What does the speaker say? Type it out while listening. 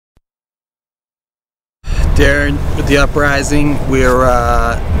Darren with the Uprising. We're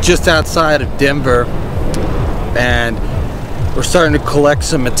just outside of Denver, and we're starting to collect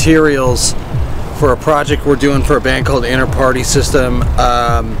some materials for a project we're doing for a band called Innerpartysystem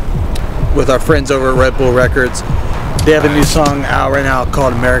with our friends over at Red Bull Records. They have a new song out right now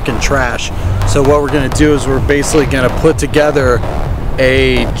called American Trash. So what we're going to do is we're basically going to put together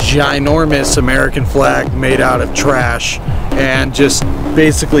a ginormous American flag made out of trash and just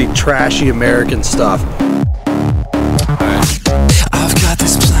basically trashy American stuff.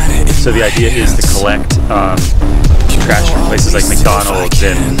 So the idea is to collect trash from places like McDonald's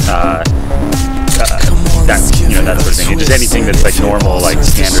and that sort of thing, and just anything that's like normal, like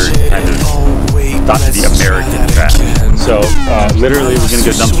standard kind of thought to be American trash. So literally we're gonna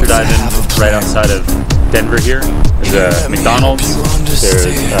go dumpster diving right outside of Denver here. There's a McDonald's, there's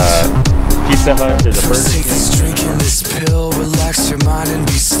Pizza Hut, there's a Burger King. Drinking this pill, relax your mind and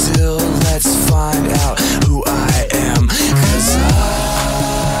be still. Let's find out who I am.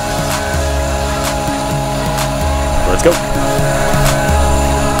 Let's go.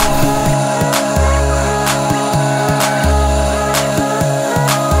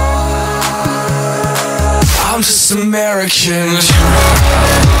 I'm just American.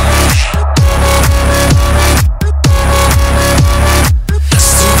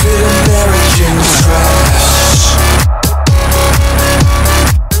 Stupid American trash.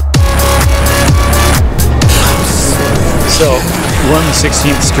 So we're on the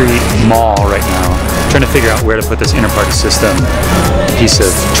 16th Street Mall right now, trying to figure out where to put this Innerpartysystem piece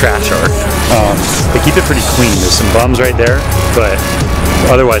of trash art. They keep it pretty clean. There's some bums right there, but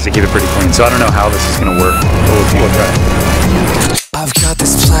otherwise they keep it pretty clean. So I don't know how this is going to work, but we'll try. I've got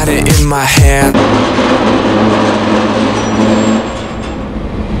this planet in my hand.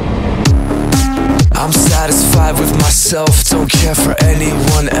 I'm satisfied with myself, don't care for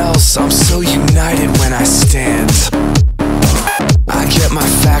anyone else. I'm so united when I stand. I get my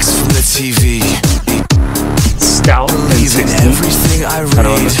facts from the TV. Stout and 16th, kind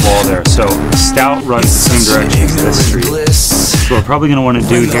of on this wall there. So Stout runs the same direction as this street. So what we're probably going to want to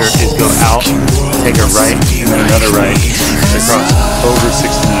do here is go out, take a right, and then another right, across over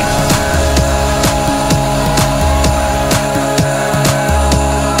 16th.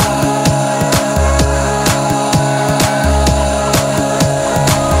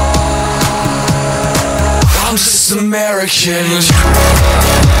 I'm just American.